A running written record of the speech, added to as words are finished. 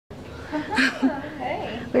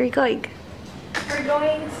Hey. Where are you going? We're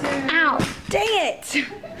going to... Ow! Dang it!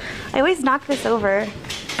 I always knock this over.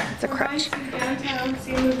 It's a crutch. We're going to downtown,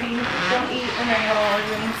 see a movie, don't eat, and then go to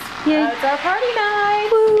Orleans. Yeah. It's our party night!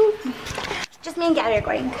 Woo! Just me and Gabby are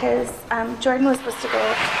going because Jordan was supposed to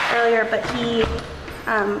go earlier, but he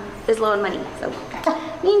is low on money. So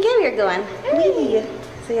me and Gabby are going. Whee!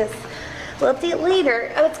 So yes, we'll update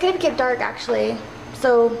later. Oh, it's gonna get dark actually.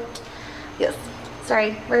 So yes,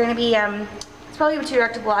 sorry. We're gonna be it's probably too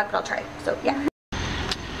dark to vlog, but I'll try. So yeah.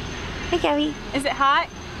 Hey Gabby. Is it hot?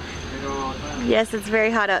 Yes, it's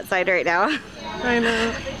very hot outside right now. I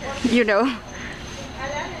know. You know.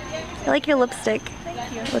 I like your lipstick.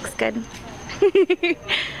 Thank you. Looks good.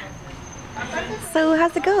 So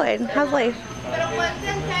how's it going? How's life?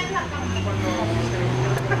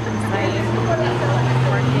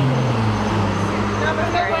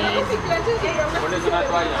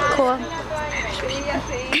 Cool.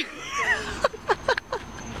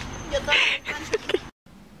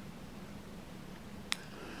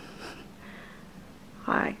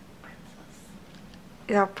 Hi.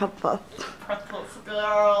 Yeah, Papa. Princess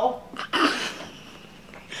girl.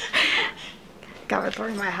 Got me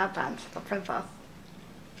throwing my headband. The princess.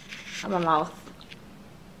 And my mouth.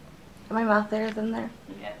 Is my mouth there than there?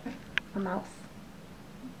 Yeah. My mouth.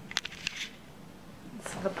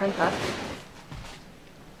 This is the princess.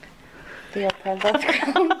 The princess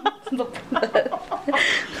crown. The princess.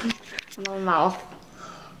 And my mouth.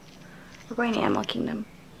 We're going to Animal Kingdom.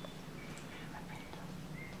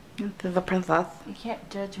 This is the princess. You can't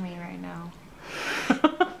judge me right now.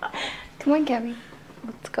 Come on, Gabby.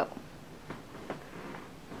 Let's go.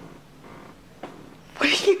 What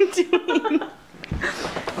are you doing?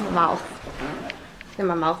 My mouth. In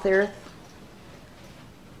my mouth there.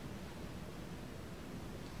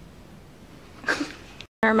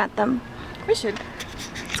 Never met them. We should.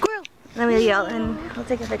 Squirrel! Let me yell and I'll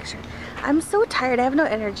take a picture. I'm so tired. I have no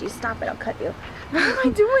energy. Stop it. I'll cut you. What am I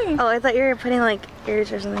doing? Oh, I thought you were putting like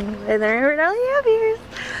ears or something. And then I heard, oh, you have ears.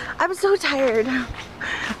 I'm so tired.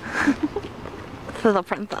 This is a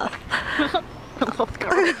princess. Let's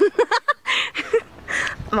go.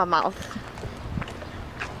 My mouth.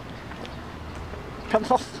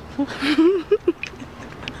 Princess.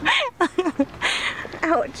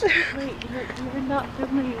 Ouch. Wait, you're not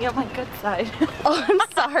filming me on my good side. Oh, I'm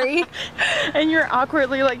sorry. And you're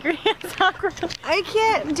awkwardly, like your hands awkwardly. I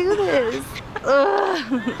can't do this.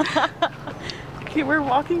 Ugh. Okay, we're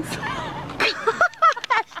walking.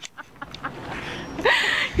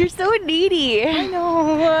 You're so needy. I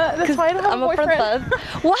know. That's why I don't have I'm a a boyfriend.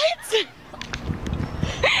 princess. What?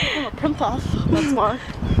 I'm a princess. That's why.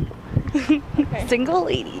 Okay. Single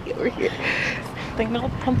lady over here. Single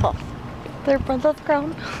princess. Their princess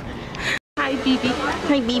crown. Hi, BB.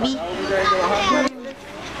 Hi, BB.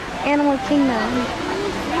 Animal Kingdom.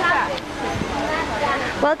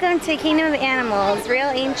 Welcome to Kingdom of Animals, real,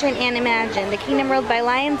 ancient, and imagined. A kingdom ruled by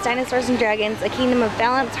lions, dinosaurs, and dragons. A kingdom of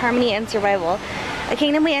balance, harmony, and survival. A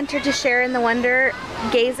kingdom we enter to share in the wonder,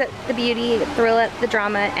 gaze at the beauty, thrill at the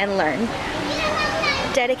drama, and learn.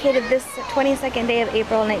 Dedicated this 22nd day of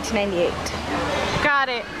April 1998. Got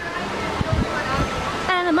it.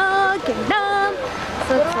 Animal Kingdom.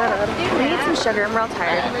 So we need some sugar and we're all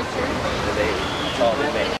tired.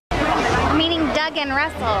 I'm meeting Doug and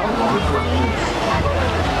Russell.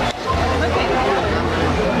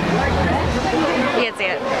 You can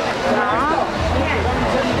see it.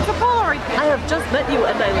 It's a Polaroid. I have just met you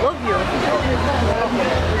and I love you.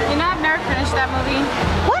 You know, I've never finished that movie.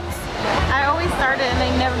 What? I always start it and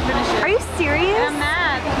they never finish it. Are you serious? And I'm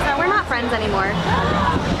mad because We're not friends anymore.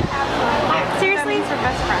 Seriously? We're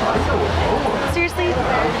best friends. Seriously?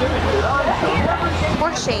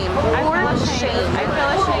 Or shame. I Or feel ashamed. shame. I feel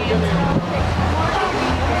ashamed.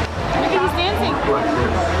 Look at he's dancing.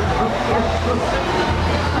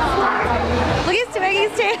 Look at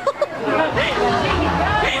Swaggy's tail.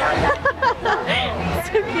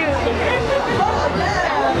 So cute.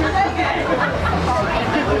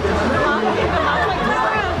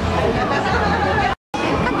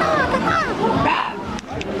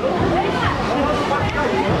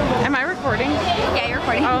 Am I recording? Yeah, you're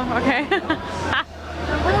recording. Oh, okay.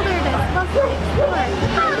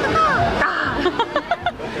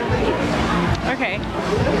 Okay,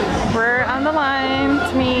 we're on the line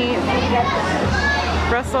to meet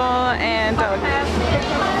Russell and Doug.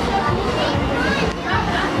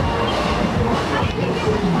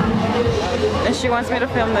 And she wants me to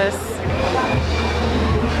film this.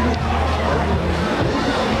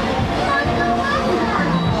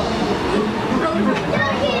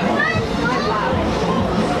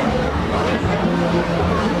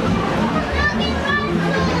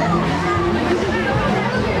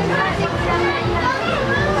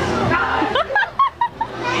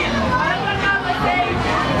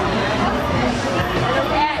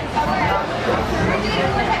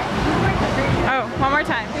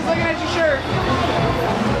 looking at your shirt.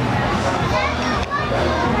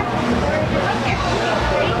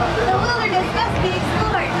 The wilderness must be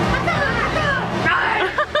explored.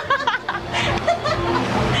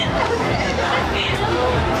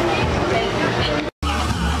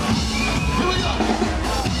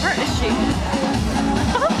 Where is she?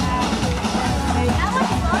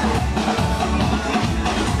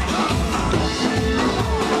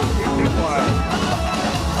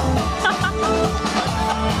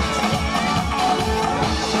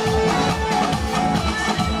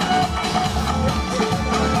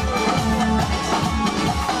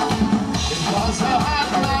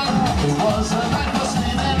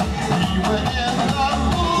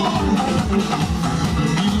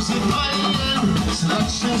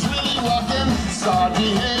 Selections really walking, start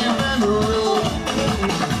behaving rude.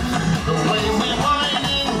 The way we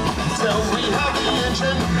whining till we have the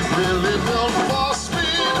engine really built for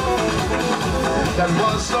speed. That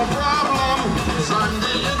was the problem, 'cause I'm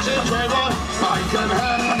the engine driver, I can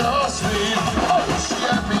handle speed. Oh, she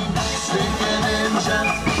had me swinging engine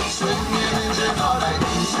all night, swinging engine all night,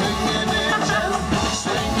 swinging engine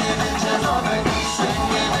all night.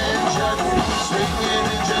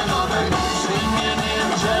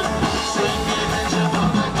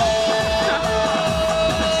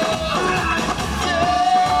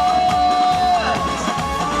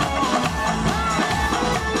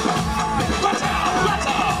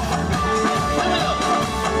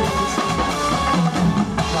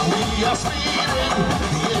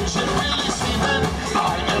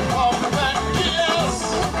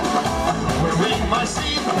 My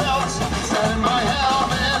seat belts and my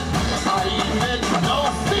helmet, I emit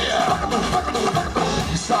no fear.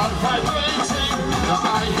 You start vibrating, now I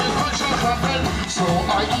hear crunching crackling, so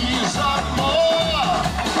I ease up more.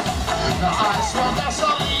 Now I smell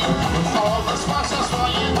gasoline, with all the sparks are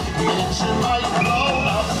flying, the engine might blow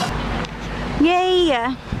up.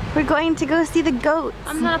 Yay! We're going to go see the goats.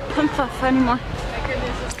 I'm not a princess anymore.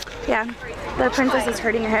 Yeah, the princess is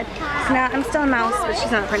hurting her head. Now I'm still a mouse, but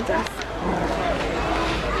she's not a princess.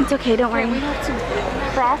 It's okay, don't worry. We have to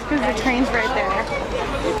cross because the train's right there.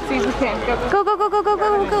 See if we can. Go. Go, go, go, go, go,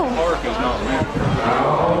 go, go.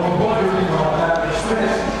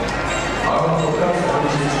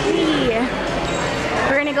 Hey.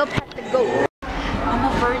 We're gonna go pet the goat. I'm a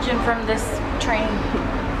virgin from this train.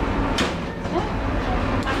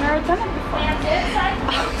 I've never done it before.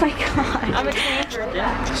 Oh my god. I'm a train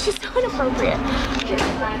virgin. She's so inappropriate.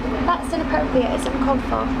 That's inappropriate. It's uncalled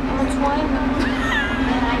for. Which one?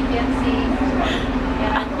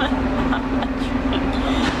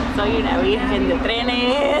 So you know, Virgen de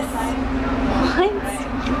Trenes. What?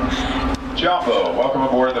 Jumbo, welcome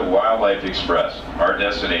aboard the Wildlife Express. Our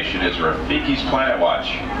destination is Rafiki's Planet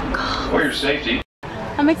Watch. For your safety.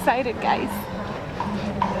 I'm excited, guys.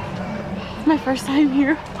 It's my first time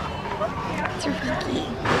here. It's Rafiki.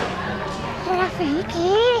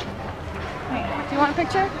 Rafiki. Wait, do you want a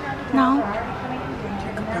picture? No.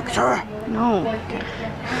 Picture? No.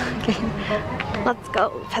 Okay. Let's go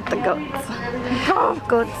pet the goats. Go.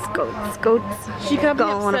 Goats, goats, goats. She could be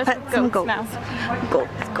Gonna obsessed pet with some goats goats. now.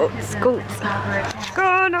 Goats, goats, goats.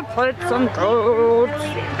 Gonna pet some goats.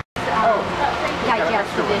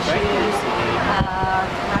 Digestive issues, rhinitis.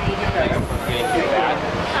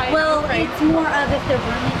 Well, it's more of if their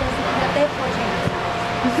roomie doesn't eat up, they have 4 chambers.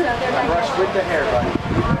 So they're Brush with the hair, buddy.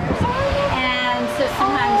 and so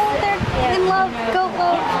sometimes They're in love. Goat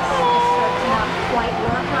love. start to not quite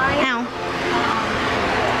work right. Ow.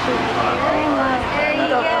 There you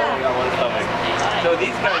go. So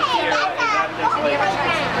these guys here, is that just Have you like... ever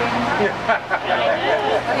tried to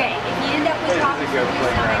Okay, if you end up with problems with your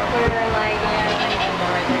stomach where like,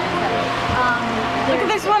 Look at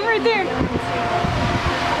this one right there.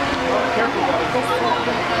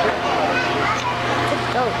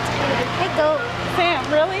 Goat. Hey goat. Sam,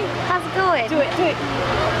 really? How's it going? Do it, do it.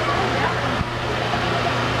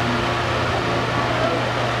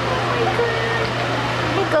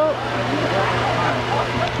 Hey goat.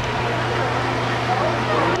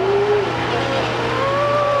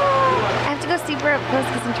 I have to go super up close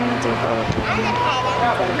because I'm trying to do a goat.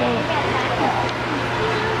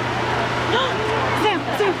 Sam,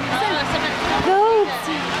 Sam, Sam. Goats.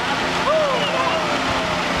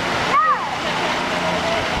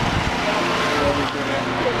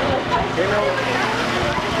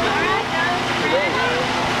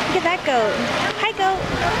 Look at that goat. Hi goat.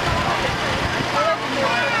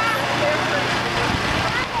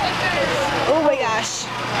 Oh my gosh.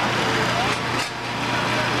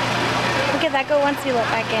 Look at that goat once we let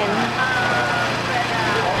back in.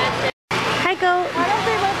 Hi goat. Why don't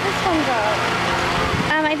they let this one go?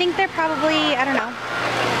 I think they're probably, I don't know.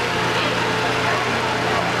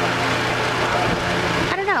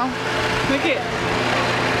 Look it.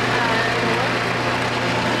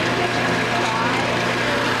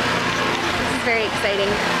 This is very exciting.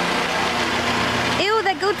 Ew,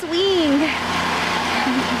 that goat's wing.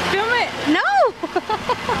 Film it. No!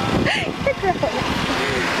 You're gross.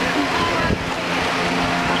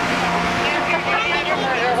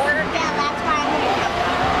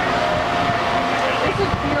 This is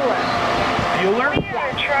Bueller. Bueller?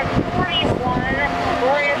 Truck 41,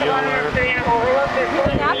 we're in the 3 and a half. We're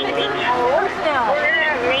gonna have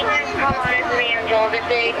maintenance come on as the angel if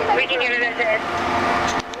we can get it as is.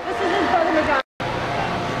 This is in front of the guy.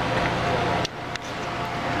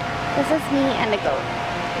 This is me and the goat.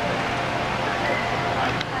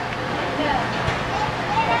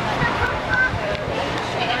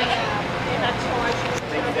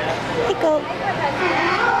 Hey, goat.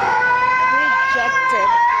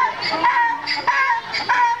 Rejected.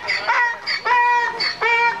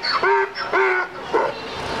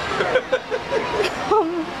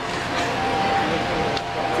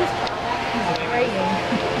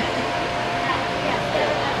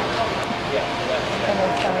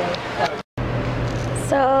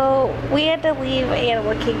 So we had to leave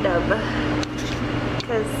Animal Kingdom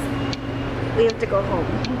because we have to go home.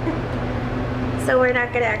 So we're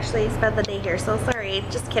not gonna actually spend the day here. So sorry,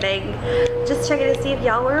 just kidding. Just checking to see if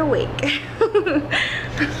y'all were awake.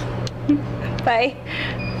 Bye.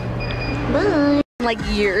 Bye. Like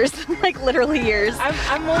years, like literally years.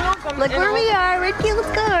 I'm almost. Look where we are. We're cute.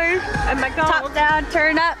 Let's go. At McDonald's. Top down,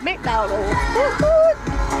 turn up, McDonald's.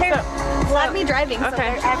 Here, vlog me driving. So Okay.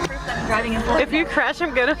 I have proof that I'm driving in Florida. If you crash,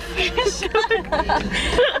 I'm gonna finish.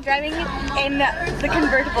 I'm driving in the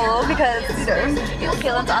convertible because, you know,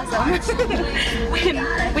 Caitlin's awesome.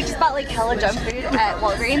 And we just bought like hella junk food at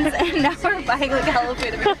Walgreens and now we're buying like hella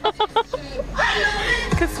food.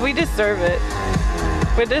 Because we deserve it.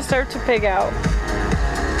 We deserve to pig out.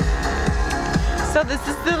 So this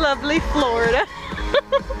is the lovely Florida.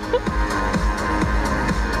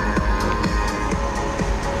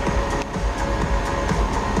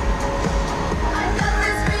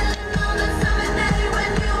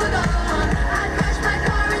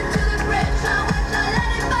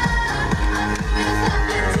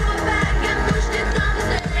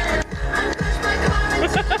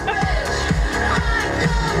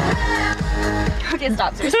 Okay,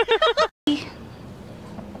 stop.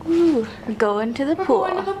 Ooh, we're going to the pool.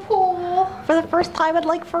 Going to the pool. For the first time, I'd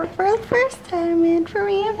like for the first time in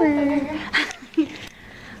forever.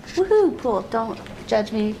 Woohoo, pool. Don't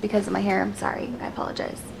judge me because of my hair. I'm sorry. I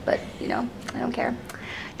apologize. But, you know, I don't care.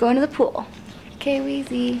 Going to the pool. Okay,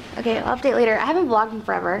 Weezy. Okay, I'll update later. I haven't vlogged in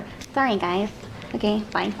forever. Sorry, guys. Okay,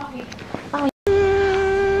 fine. Bye.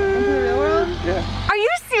 Yeah. Are you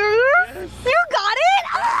serious? Yes. You got it?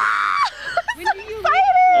 Ah! I'm so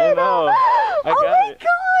excited! I know. I got oh my it.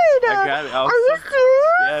 god! I got it. I was Are you so,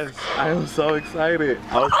 serious? Yes, I am so excited.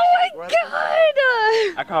 Oh my god!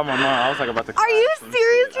 I called my mom. I was like about to cry. Are you I'm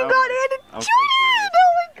serious? You got in? I'm so Jordan!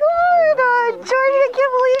 Oh my god! Jordan, I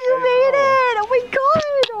can't believe you made it! Oh my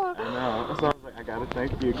god! I know. So I was like, I gotta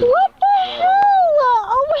thank you. What the hell?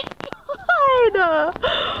 Oh my god!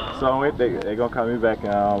 So they're gonna call me back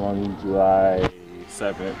on July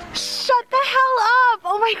 7th. Shut the hell up!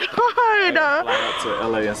 Oh my And god! fly out to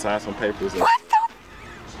LA and sign some papers. What the?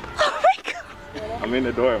 Oh my god! I'm in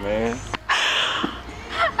the door, man.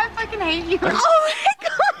 I fucking hate you. Oh my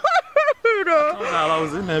god! While I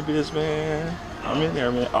was in that bitch, man. I'm in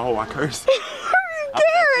there, man. Oh, I cursed.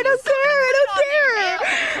 I don't care!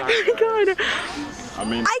 Oh my god! I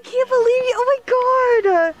mean, I can't believe you! Oh my god!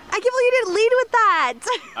 I can't believe you didn't lead with that!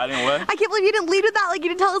 I didn't what? I can't believe you didn't lead with that, like you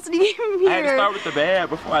didn't tell us when you came here. I had to start with the bad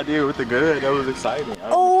before I did with the good. That was exciting.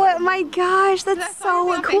 Oh my gosh, that's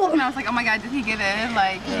so cool. And I was like, oh my god, did he get in?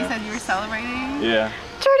 Like, you said you were celebrating? Yeah.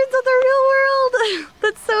 Jordan's in the real world!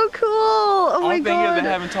 That's so cool! Oh my Only thing is god. they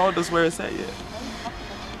haven't told us where it's at yet.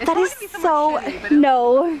 That is so...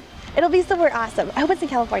 No. It'll be somewhere awesome. I hope it's in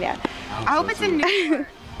California. I hope it's in New York.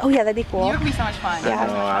 Oh yeah, that'd be cool. New York would be so much fun. Yeah.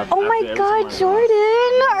 I Oh my god,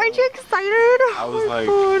 Jordan! Aren't you excited? I was like,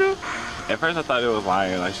 at first I thought it was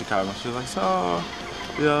lying. Like she called me, she was like, so,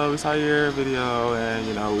 yeah, we saw your video and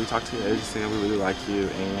you know, we talked to your agency and we really like you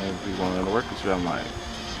and we wanted to work with you. I'm like,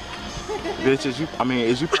 bitch, is you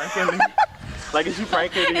pranking me? Like, is you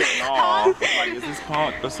pranking me? No. Like, is this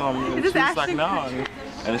punk or something? And she was like, no.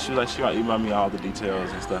 And she was like, she might email me all the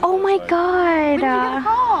details and stuff. Oh my god. When did you get a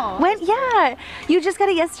call? When? Yeah. You just got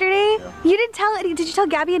it yesterday? Yeah. You didn't tell it. Did you tell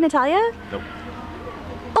Gabby and Natalia? Nope.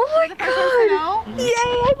 Oh my The first person to god. know? Yay,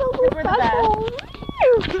 I know we're special.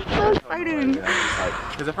 So exciting.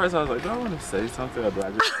 Because at first I was like, do I want to say something or do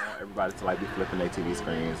I just want everybody to like be flipping their TV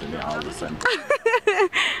screens and then all of a sudden.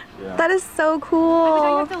 Yeah. That is so Do you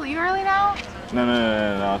cool. have to leave early now?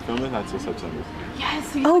 No. Filming not till September.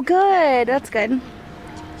 Yes. Oh, good. That's good.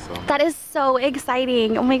 So. That is so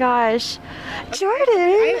exciting. Oh my gosh. Jordan.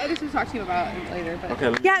 I just want to talk to you about it later. But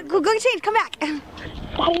Okay. Yeah, go change. Come back.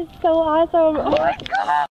 That is so awesome. Oh my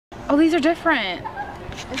god. oh, these are different.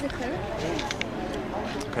 Is it clear?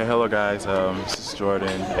 Okay, hello guys. This is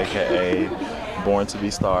Jordan, aka Born to Be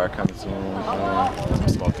Star, coming soon. I'm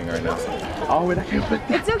smoking right now. Oh wait, I can't put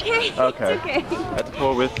that. It's okay. Okay. It's okay. At the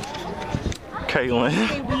pool with Caitlin,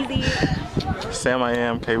 Weezy. Sam I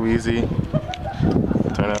Am, K Weezy.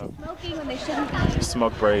 Turn up. Smoking when they shouldn't be.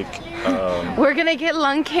 Smoke break. We're gonna get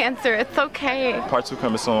lung cancer. It's okay. Part 2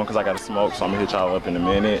 coming soon because I gotta smoke, so I'm gonna hit y'all up in a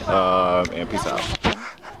minute. And peace out.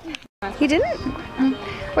 You didn't?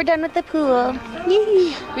 We're done with the pool.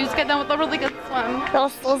 Yee. We just got done with a really good swim. That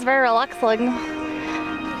was very relaxing.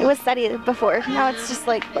 It was steady before. Now it's just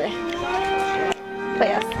like, but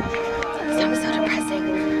yes. So depressing.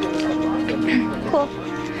 Cool.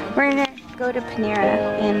 We're gonna go to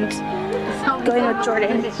Panera and going with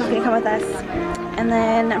Jordan. He's gonna come with us. And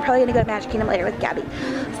then I'm probably gonna go to Magic Kingdom later with Gabby.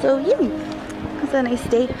 So yeah, it's a nice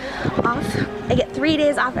day off. I get 3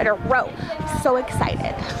 days off in a row. So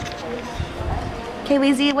excited. Okay,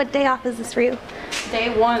 Weezy, what day off is this for you? Day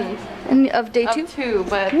 1 And of day 2? of 2,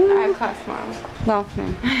 but I have class tomorrow. Well, so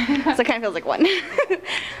it kind of feels like 1.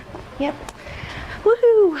 Yep.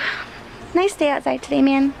 Woohoo! Nice day outside today,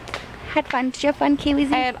 man. Had fun. Did you have fun,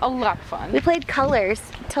 Weezy? I had a lot of fun. We played colors.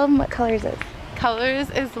 Tell them what colors is. Colors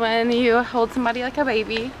is when you hold somebody like a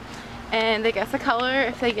baby and they guess a color.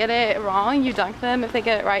 If they get it wrong, you dunk them. If they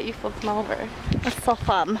get it right, you flip them over. That's so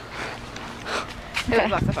fun. It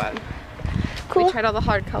was lots of fun. Cool. We tried all the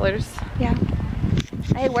hard colors. Yeah.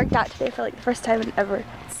 I had worked out today for like the first time and ever. It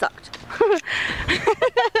sucked.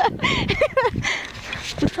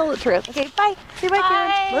 Just tell the truth. Okay, bye. Say bye,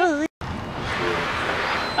 Karen. Bye.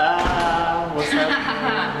 What's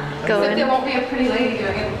happening? Go Except in. it won't be a pretty lady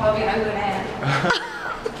doing it. It'll probably be an ugly man.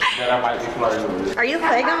 That I might be flirting with. Are you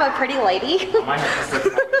saying I'm a pretty lady? I might have to sit to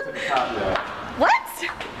the top, yeah. What?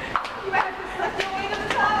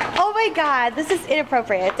 Oh my god, this is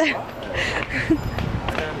inappropriate.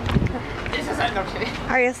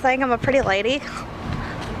 Are you saying I'm a pretty lady?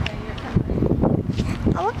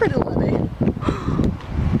 I'm a pretty lady.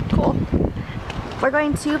 Cool. We're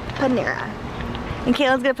going to Panera. And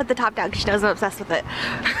Caitlin's gonna put the top down because she knows I'm obsessed with it.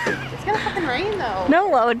 It's gonna fucking rain though. No,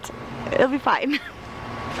 it won't. It'll be fine.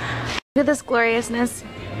 Look at this gloriousness.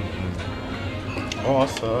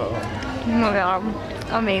 Awesome. Oh my god.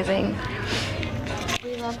 Amazing.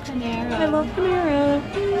 We love Panera. I love Panera.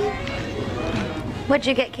 What'd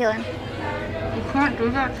you get, Caitlin? You can't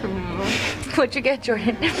do that to me. What'd you get,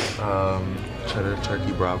 Jordan? Cheddar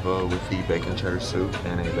turkey bravo with the bacon cheddar soup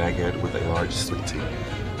and a baguette with a large sweet tea.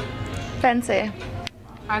 Fancy.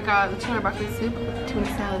 I got the cheddar broccoli soup with a tuna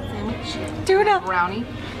salad sandwich. Tuna. Brownie.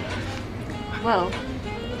 Whoa.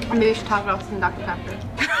 Maybe we should talk about some Dr. Pepper.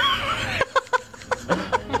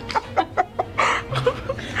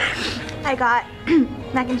 I got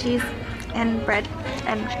mac and cheese and bread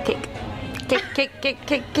and cake. Cake.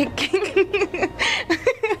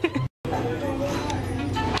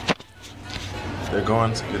 They're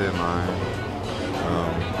going to get in line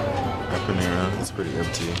at Panera. It's pretty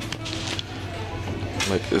empty.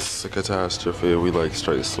 Like, it's a catastrophe. We like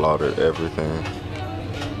straight slaughtered everything.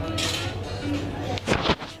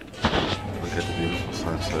 Look at the beautiful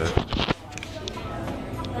sunset.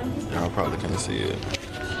 Y'all probably can't see it.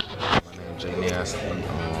 My name's Janie Aston.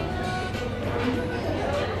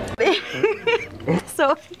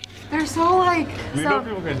 So They're so like... You know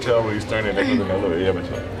people can tell when you're standing next to another image.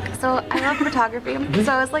 So I love photography.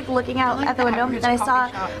 So I was like looking out at the window and I saw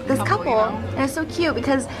this couple, and it's so cute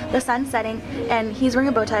because the sun's setting and he's wearing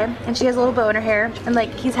a bow tie and she has a little bow in her hair and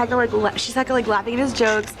like she's hecka like laughing at his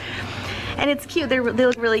jokes. And it's cute. They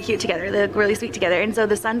look really cute together. They look really sweet together. And so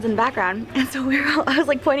the sun's in the background. And so I was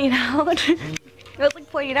like pointing it out.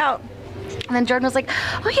 And then Jordan was like,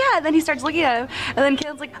 oh yeah, and then he starts looking at him, and then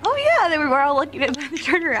Caitlin's like, oh yeah, and then we were all looking at him, and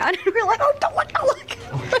turn around, and we were like, oh, don't look.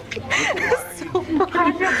 It was so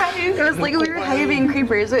funny. It was like we were hiding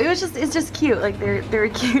creepers. It was it's just cute. Like they were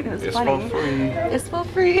cute. It was funny. It's for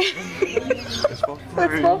free. It's for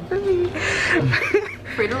free.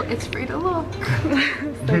 It's free to look.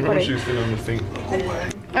 So funny. She was sitting on the sink.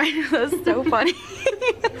 I know, that was so funny.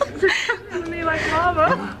 And they like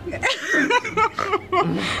lava.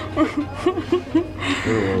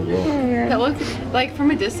 That looks like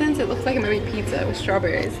from a distance. It looks like a maybe pizza with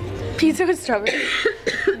strawberries. Pizza with strawberries.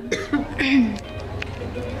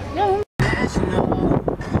 No.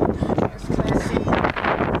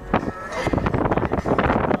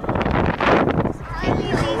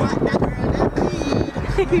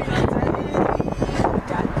 Gotta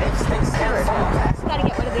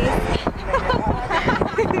get rid of these.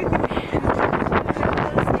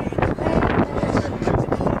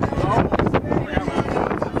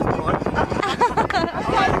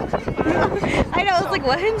 I know, I was like,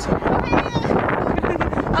 what?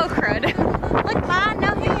 Oh, crud. Look, Ma,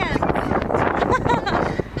 no hands.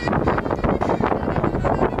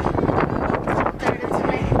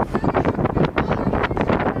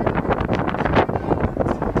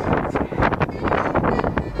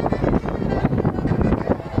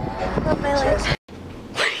 Love my life.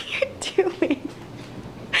 What are you doing?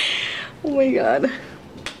 Oh my god.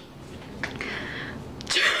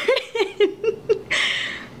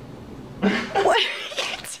 What are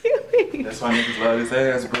you doing? That's why niggas love this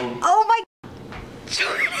ass, bro. Oh my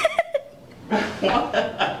Jordan. What? I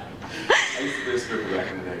used to be a stripper back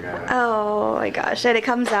in the day, guys. Oh my gosh, and it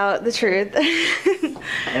comes out the truth.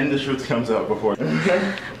 And the truth comes out before.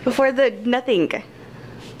 Before the nothing.